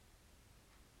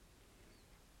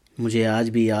मुझे आज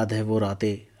भी याद है वो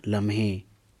रातें, लम्हे,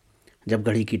 जब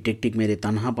घड़ी की टिक टिक मेरे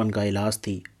तन्हापन का इलाज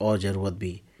थी और ज़रूरत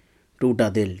भी। टूटा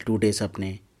दिल, टूटे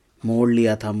सपने, मोड़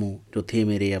लिया था मुंह जो थे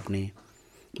मेरे अपने।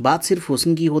 बात सिर्फ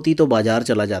हुस्न की होती तो बाजार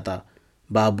चला जाता,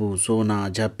 बाबू सोना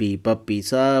झप्पी पप्पी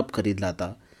सब खरीद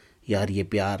लाता। यार ये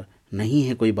प्यार नहीं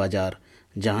है कोई बाजार,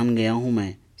 जान गया हूँ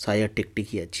मैं, शायद टिक टिक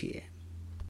ही अच्छी है।